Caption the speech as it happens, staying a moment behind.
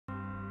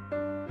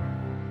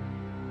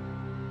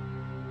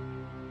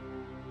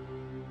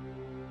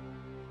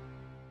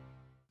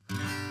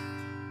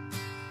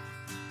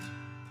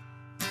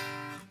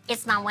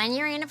It's my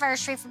 1-year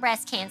anniversary for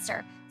breast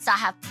cancer. So I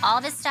have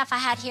all this stuff I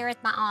had here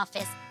at my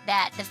office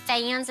that the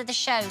fans of the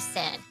show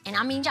sent. And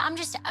I mean, I'm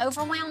just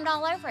overwhelmed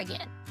all over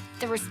again.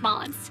 The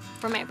response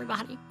from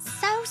everybody.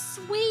 So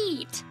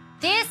sweet.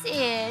 This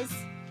is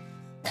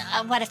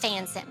what a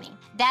fan sent me.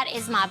 That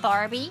is my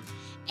Barbie.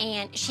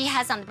 And she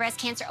has on the breast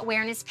cancer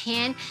awareness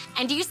pin.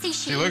 And do you see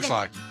she looks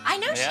like. I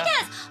know she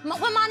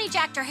does. When Monty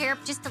jacked her hair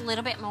just a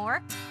little bit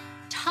more.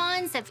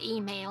 Tons of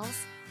emails,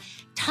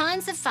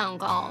 tons of phone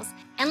calls.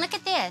 And look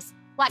at this,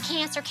 what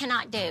cancer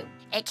cannot do.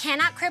 It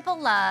cannot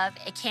cripple love.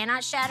 It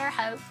cannot shatter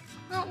hope.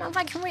 I don't know if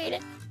I can read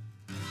it.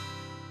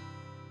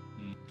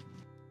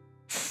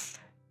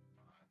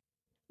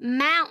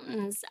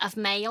 Mountains of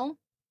mail.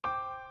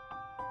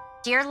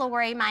 Dear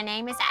Lori, my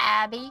name is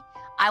Abby.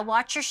 I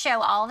watch your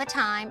show all the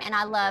time and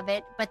I love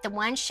it, but the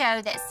one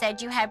show that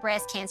said you had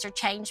breast cancer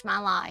changed my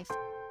life.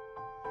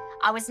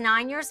 I was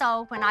 9 years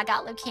old when I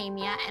got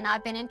leukemia and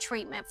I've been in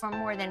treatment for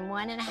more than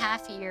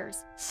 1.5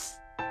 years.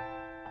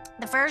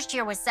 The first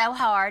year was so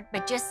hard,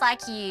 but just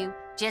like you,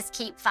 just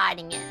keep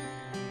fighting it.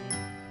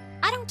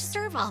 I don't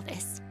deserve all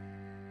this.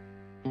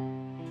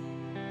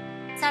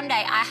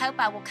 Someday, I hope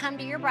I will come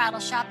to your bridal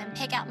shop and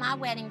pick out my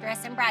wedding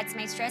dress and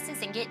bridesmaids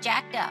dresses and get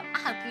jacked up. I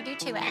hope you do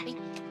too, Abby.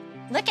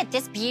 Look at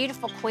this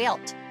beautiful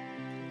quilt.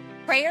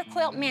 Prayer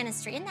Quilt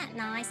Ministry, isn't that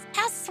nice?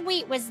 How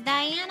sweet was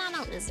that? I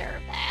don't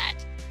deserve that.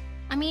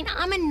 I mean,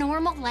 I'm a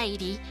normal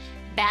lady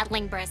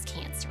battling breast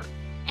cancer,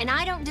 and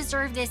I don't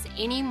deserve this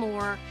any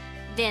more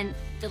than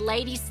the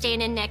lady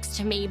standing next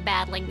to me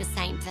battling the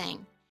same thing.